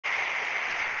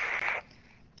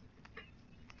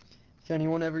If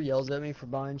anyone ever yells at me for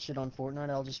buying shit on Fortnite,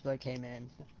 I'll just be like, hey man,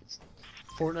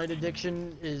 Fortnite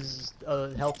addiction is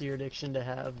a healthier addiction to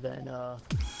have than a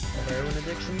heroin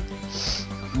addiction.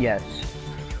 Yes.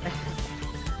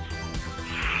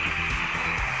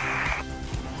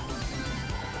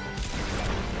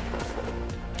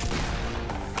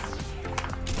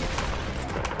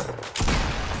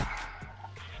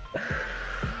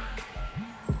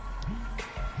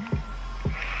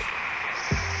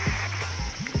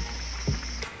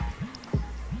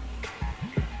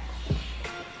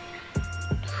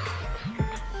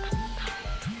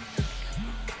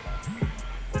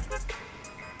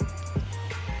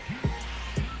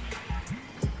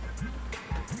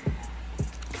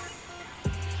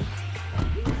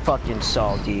 Fucking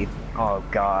salty. Oh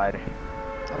god.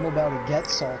 I'm about to get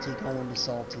salty going to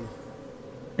salty.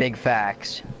 Big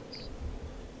facts.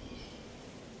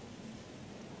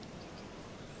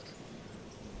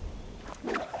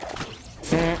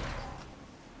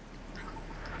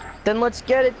 Then let's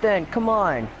get it then, come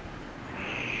on.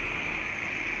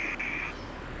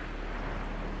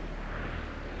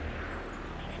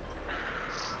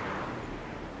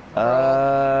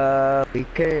 We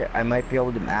could, I might be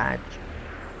able to match.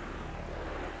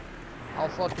 I'll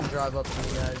fucking drive up to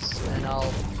you guys, and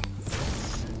I'll...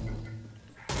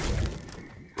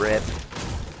 Rip.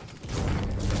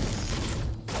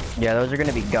 Yeah, those are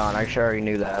gonna be gone, I sure already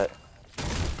knew that.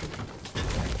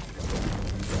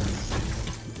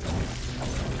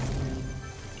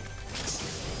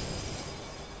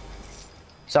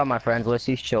 Saw my friends list,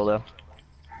 he's chill though.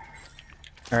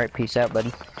 Alright, peace out,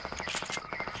 buddy.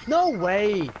 No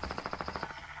way!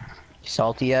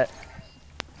 Salty yet?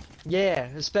 Yeah,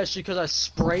 especially because I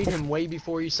sprayed him way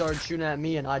before he started shooting at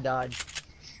me and I died.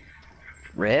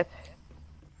 Rip?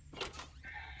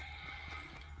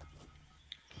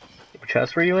 Which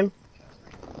house were you in?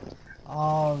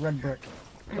 Red brick.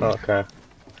 Oh, okay.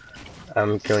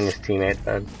 I'm killing his teammate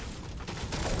then.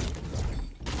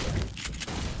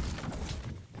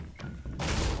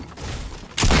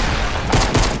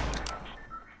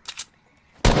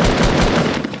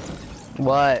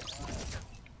 What?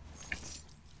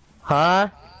 Huh?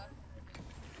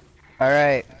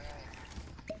 Alright.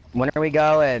 When are we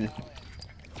going?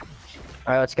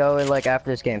 Alright, let's go like after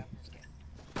this game.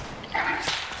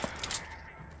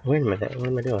 Wait a minute, what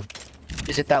am I doing?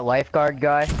 Is it that lifeguard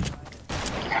guy?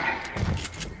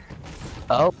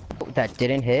 Oh, that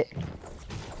didn't hit.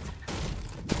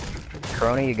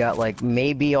 Corona, you got like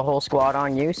maybe a whole squad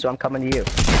on you, so I'm coming to you.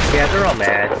 Yeah, they're all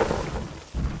mad.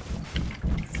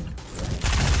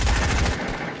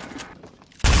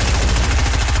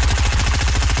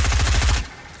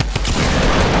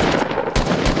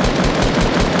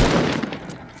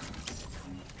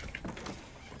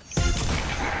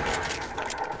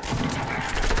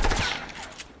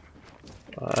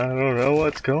 I don't know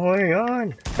what's going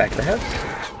on. Back to the house.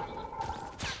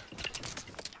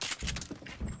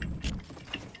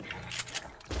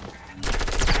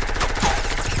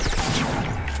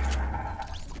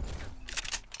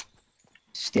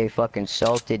 Stay fucking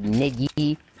salted,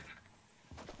 niggy.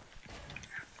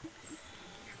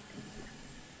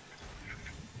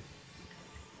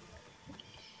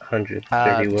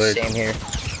 $130 wood. Same here.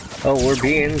 Oh, we're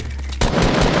being.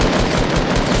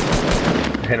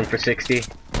 Hit him for 60.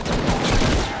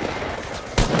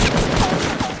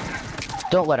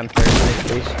 Don't let him 30,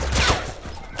 please.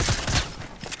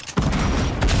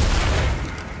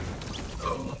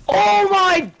 Oh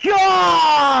my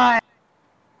god!